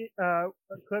Fortune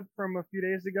clip from a few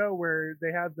days ago where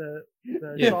they had the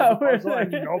Yeah, solve the puzzle and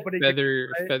nobody could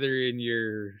feather in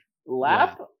your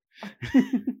lap?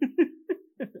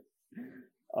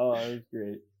 Oh, that was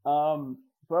great.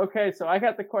 Okay, so I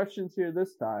got the questions here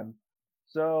this time.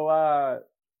 So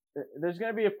there's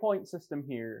going to be a point system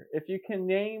here. If you can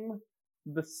name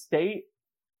the state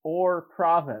or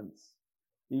province,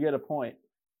 you get a point.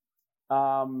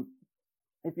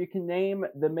 If you can name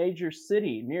the major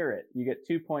city near it, you get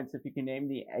 2 points if you can name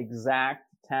the exact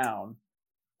town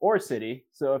or city.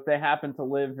 So if they happen to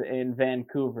live in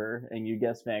Vancouver and you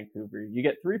guess Vancouver, you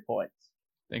get 3 points.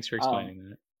 Thanks for explaining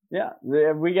that. Yeah,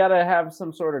 we got to have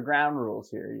some sort of ground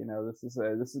rules here. You know, this is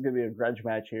going to be a grudge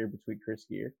match here between Chris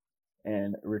Gear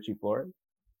and Richie Flores.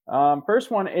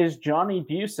 First one is Johnny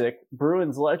Bucyk,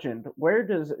 Bruins legend. Where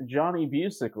does Johnny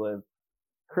Bucyk live?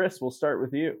 Chris, we'll start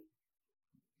with you.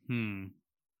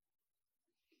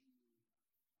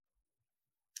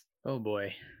 Oh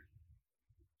boy.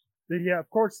 Yeah, of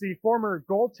course, the former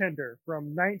goaltender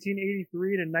from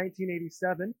 1983 to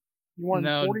 1987. He won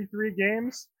 43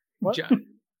 games. What?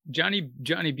 Johnny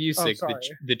Bucyk,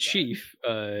 the Chief,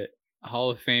 Hall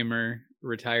of Famer,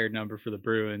 retired number for the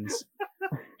Bruins.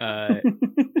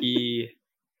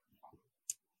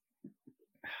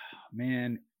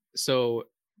 So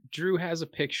Drew has a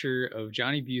picture of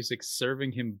Johnny Bucyk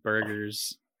serving him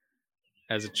burgers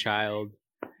as a child.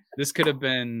 This could have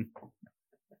been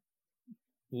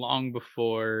long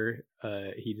before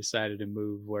he decided to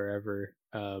move wherever.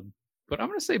 But I'm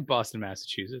going to say Boston,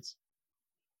 Massachusetts.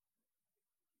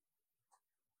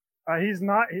 He's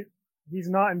not in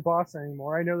Boston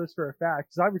anymore. I know this for a fact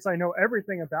because obviously I know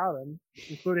everything about him,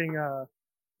 including that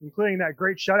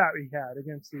great shutout he had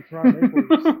against the Toronto Maple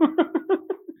Leafs back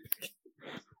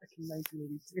in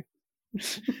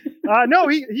 1982. No,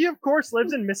 he of course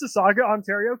lives in Mississauga,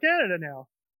 Ontario, Canada now.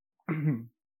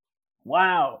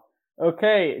 Wow.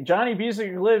 Okay, Johnny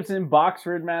Bucyk lives in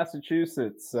Boxford,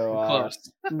 Massachusetts. So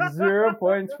close. 0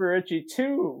 points for Richie,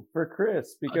 2 for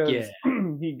Chris because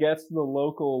he guessed the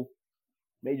local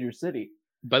major city.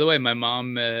 By the way, my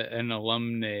mom, an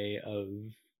alumna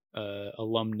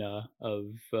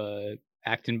of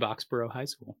Acton Boxborough High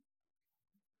School.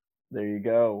 There you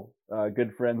go.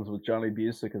 Good friends with Johnny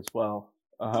Bucyk as well.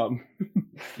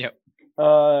 Yep.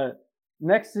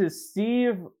 Next is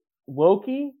Steve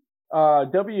Wochy.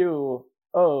 W-O-C-H-Y.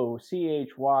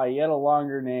 He had a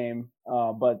longer name,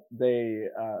 but they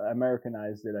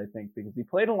Americanized it, I think, because he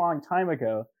played a long time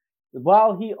ago.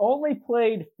 While he only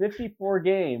played 54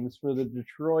 games for the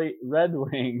Detroit Red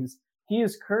Wings, he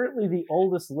is currently the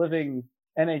oldest living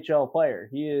NHL player.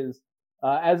 He is,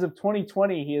 as of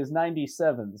 2020, he is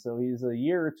 97, so he's a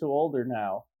year or two older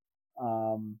now.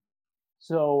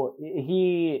 So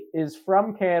he is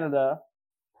from Canada,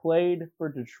 played for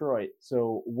Detroit.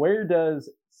 So where does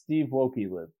Steve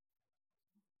Wochy live?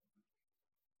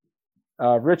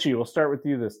 Richie, we'll start with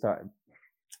you this time.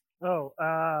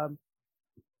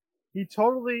 He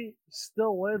totally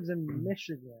still lives in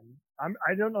Michigan.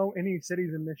 I don't know any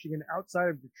cities in Michigan outside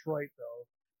of Detroit, though.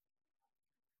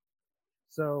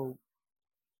 So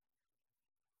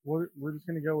we're just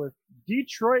going to go with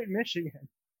Detroit, Michigan.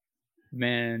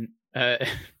 Man, I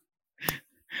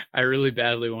really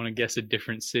badly want to guess a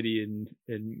different city in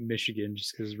Michigan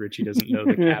just because Richie doesn't know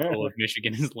the capital of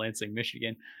Michigan is Lansing,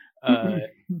 Michigan.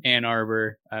 Ann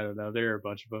Arbor. I don't know. There are a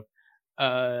bunch of them.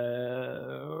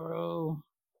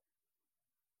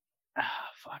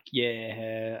 Fuck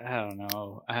yeah. I don't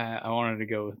know. I wanted to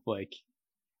go with like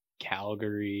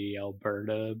Calgary,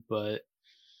 Alberta, but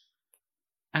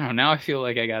I don't know. Now I feel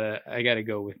like I gotta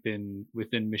go within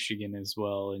Michigan as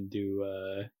well and do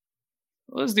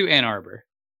let's do Ann Arbor.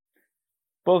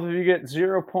 Both of you get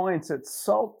 0 points. It's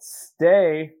Salt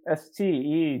Stay,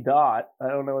 S-T-E dot. I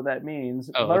don't know what that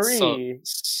means. Oh, Marie.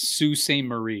 Sault Ste.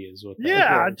 Marie is what that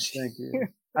Yeah. Okay, thank you.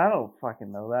 I don't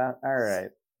fucking know that. All right.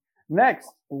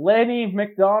 Next, Lenny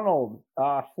McDonald,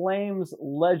 Flames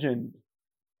legend.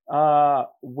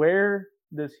 Where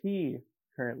does he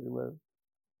currently live?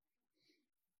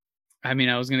 I mean,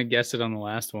 I was going to guess it on the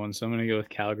last one, so I'm going to go with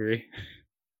Calgary.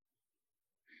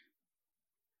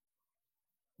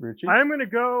 Richie? I'm going to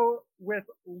go with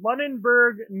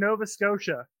Lunenburg, Nova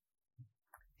Scotia.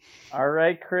 All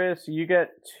right, Chris, you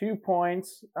get 2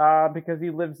 points because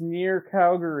he lives near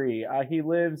Calgary. He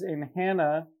lives in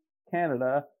Hanna,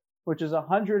 Canada, which is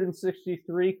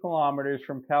 163 kilometers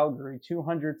from Calgary,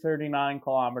 239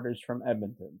 kilometers from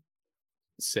Edmonton.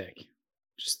 Sick.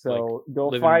 Just So like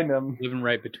go find him. Living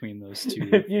right between those two.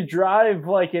 If you drive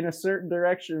like in a certain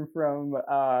direction from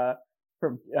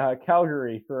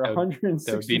Calgary for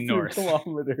 163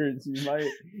 kilometers, you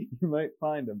might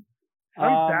find him.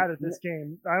 I'm bad at this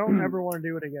game. I don't ever want to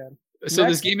do it again. So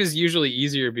this game is usually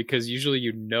easier because usually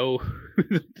you know who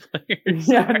the players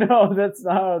Yeah, are. no, that's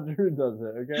not how Drew does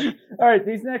it, okay? All right,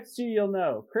 these next two you'll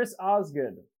know. Chris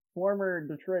Osgood, former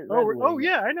Detroit Red Wing. Oh,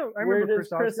 yeah, I know. I Where remember does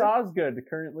Chris Osgood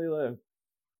currently live?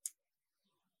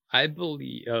 I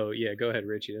believe... Oh, yeah, go ahead,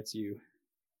 Richie. That's you.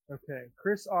 Okay,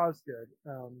 Chris Osgood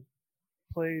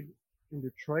played in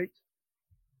Detroit.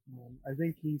 I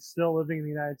think he's still living in the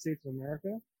United States of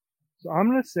America. So I'm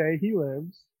going to say he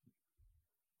lives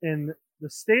in the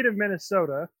state of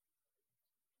Minnesota.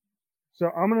 So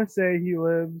I'm going to say he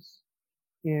lives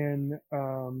in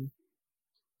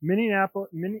Minneapolis,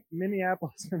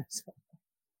 Minnesota.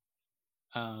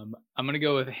 I'm going to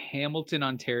go with Hamilton,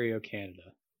 Ontario,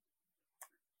 Canada.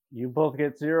 You both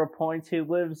get 0 points. He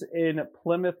lives in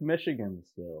Plymouth, Michigan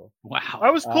still. Wow. I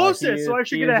was closest, so I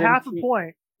should get a half a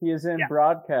point. He is in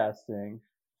broadcasting.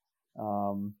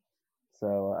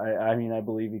 So I mean, I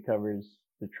believe he covers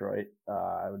Detroit.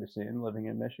 I would assume living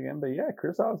in Michigan, but yeah,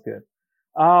 Chris Osgood.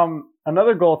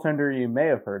 Another goaltender you may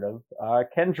have heard of,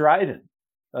 Ken Dryden,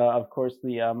 of course,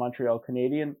 the Montreal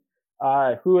Canadian,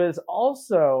 who has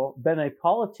also been a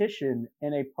politician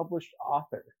and a published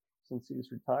author since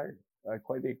he's retired.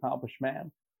 Quite the accomplished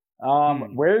man.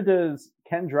 Where does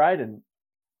Ken Dryden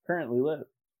currently live?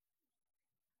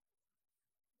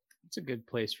 It's a good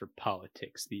place for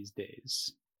politics these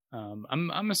days.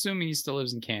 I'm assuming he still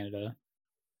lives in Canada.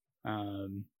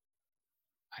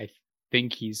 I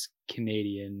think he's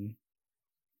Canadian.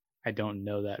 I don't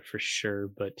know that for sure,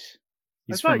 but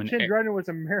he's I thought Ken Dryden was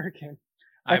American.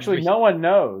 Actually, no one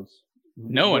knows.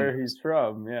 Where he's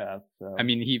from, yeah. So. I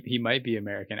mean, he might be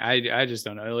American. I just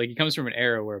don't know. Like, he comes from an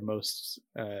era where most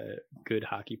good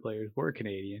hockey players were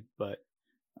Canadian, but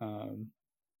oh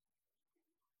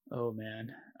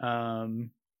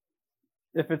man.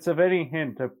 If it's of any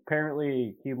hint,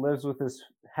 apparently he lives with his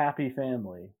happy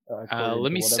family.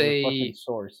 Let me say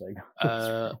source I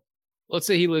got. Let's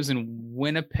say he lives in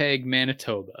Winnipeg,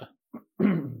 Manitoba.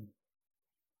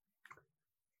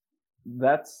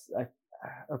 That's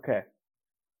okay.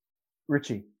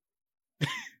 Richie.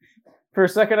 For a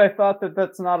second, I thought that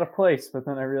that's not a place, but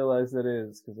then I realized it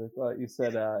is because I thought you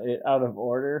said it out of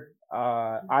order.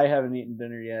 I haven't eaten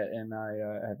dinner yet, and I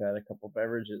have had a couple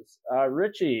beverages.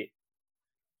 Richie.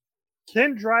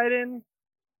 Ken Dryden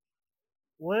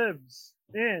lives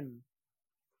in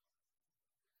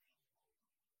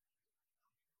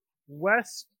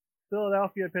West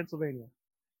Philadelphia, Pennsylvania.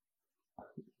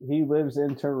 He lives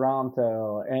in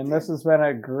Toronto, and this has been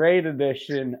a great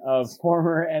edition of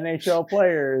former NHL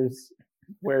players.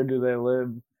 Where do they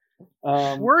live?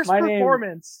 Worst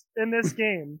performance in this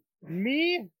game,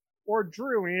 me or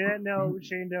Drew? We didn't know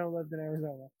Shane Doan lived in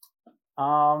Arizona.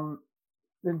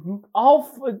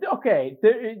 Okay.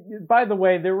 By the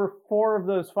way, there were 4 of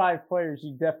those 5 players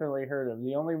you definitely heard of.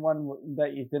 The only one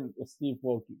that you didn't was Steve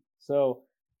Wilkie. So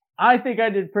I think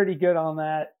I did pretty good on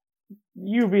that.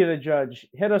 You be the judge.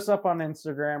 Hit us up on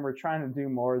Instagram. We're trying to do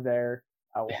more there.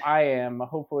 I am.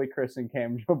 Hopefully Chris and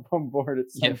Cam jump on board at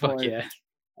some point. Yeah.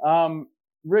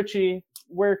 Richie,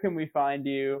 where can we find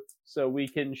you so we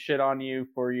can shit on you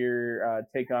for your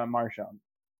take on Marchand?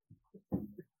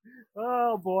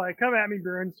 Oh boy, come at me,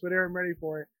 Bruins Twitter. I'm ready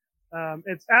for it.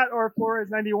 It's at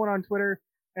 @OrFlores91 on Twitter,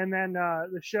 and then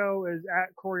the show is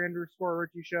at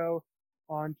 @Corey_Richie Show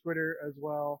on Twitter as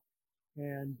well.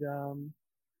 And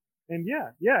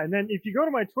yeah. And then if you go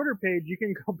to my Twitter page, you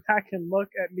can go back and look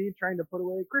at me trying to put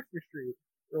away a Christmas tree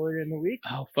earlier in the week.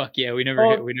 Oh fuck yeah, we never.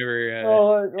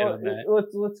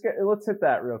 Let's hit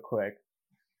that real quick.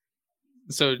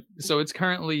 So it's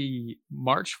currently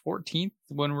March 14th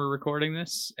when we're recording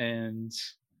this, and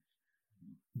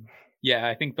Yeah,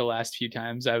 I think the last few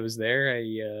times I was there,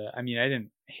 I mean, I didn't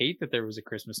hate that there was a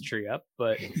Christmas tree up,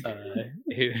 but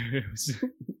it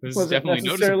was definitely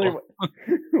noticeable.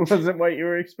 Wasn't what you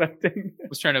were expecting. I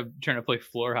was trying to play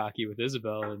floor hockey with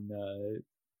Isabel and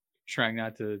trying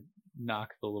not to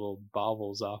knock the little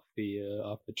baubles off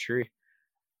the tree.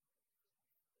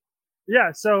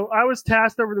 Yeah, so I was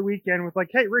tasked over the weekend with like,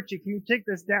 hey, Richie, can you take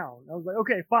this down? I was like,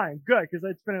 okay, fine, good, because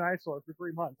it's been an eyesore for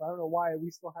 3 months. I don't know why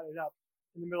we still had it up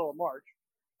in the middle of March.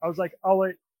 I was like,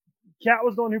 Kat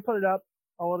was the one who put it up.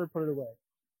 I'll let her put it away.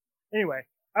 Anyway,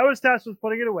 I was tasked with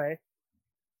putting it away.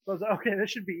 So I was like, okay, this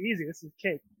should be easy. This is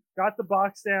cake. Got the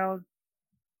box down.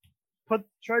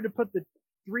 Tried to put the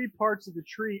 3 parts of the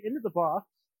tree into the box.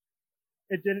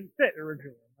 It didn't fit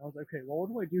originally. I was like, okay, well, what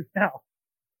do I do now?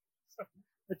 So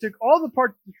I took all the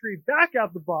parts of the tree back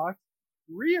out the box,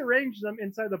 rearranged them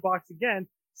inside the box again,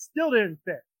 still didn't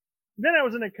fit. And then I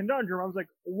was in a conundrum. I was like,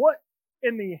 what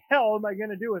in the hell am I going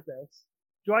to do with this?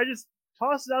 Do I just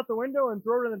toss it out the window and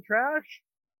throw it in the trash?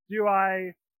 Do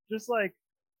I just like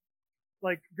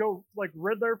go like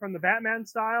Riddler from the Batman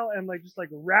style and like just like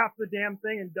wrap the damn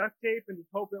thing in duct tape and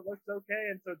just hope it looks okay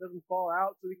and so it doesn't fall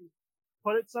out so we can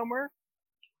put it somewhere?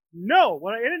 No,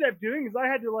 what I ended up doing is I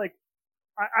had to like,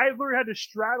 I literally had to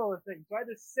straddle the thing. So I had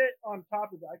to sit on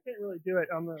top of it. I can't really do it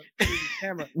on the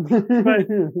camera, but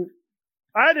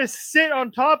I had to sit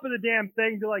on top of the damn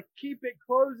thing to like keep it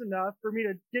closed enough for me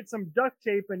to get some duct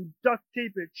tape and duct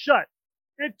tape it shut.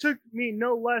 It took me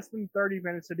no less than 30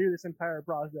 minutes to do this entire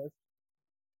process.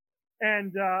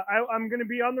 And I'm going to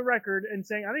be on the record and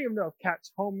saying, I don't even know if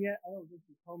Kat's home yet. I don't think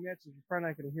she's home yet, so she's probably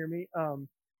not going to hear me.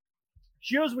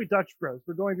 She owes me Dutch Bros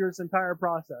for going through this entire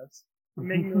process and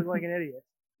making me look like an idiot.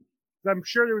 I'm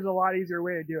sure there was a lot easier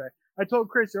way to do it. I told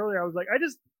Chris earlier, I was like, I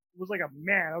just was like a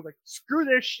man. I was like, screw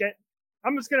this shit.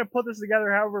 I'm just going to put this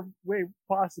together however way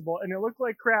possible. And it looked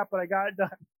like crap, but I got it done.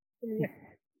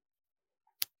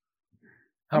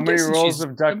 How many rolls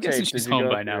of duct tape she's home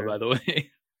by now, by the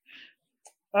way.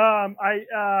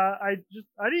 I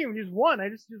didn't even use one. I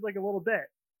just used like a little bit.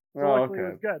 So luckily it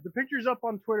was good. The picture's up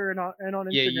on Twitter and on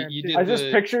Instagram. Yeah, I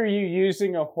just picture you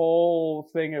using a whole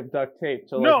thing of duct tape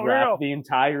to wrap the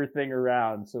entire thing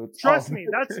around. So it's trust me,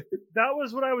 that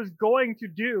was what I was going to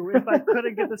do if I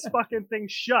couldn't get this fucking thing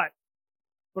shut.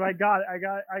 But I got it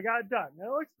done. And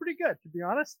it looks pretty good, to be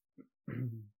honest.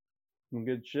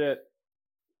 Good shit.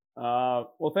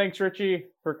 Well, thanks, Richie,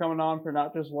 for coming on for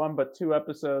not just 1 but 2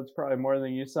 episodes, probably more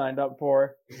than you signed up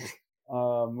for.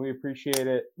 We appreciate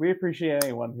it. We appreciate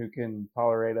anyone who can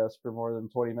tolerate us for more than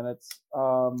 20 minutes.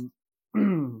 All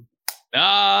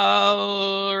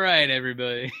right,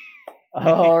 everybody.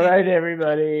 All right,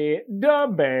 everybody. The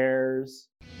Bears.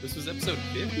 This was episode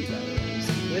 50, by the way.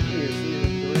 50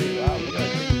 is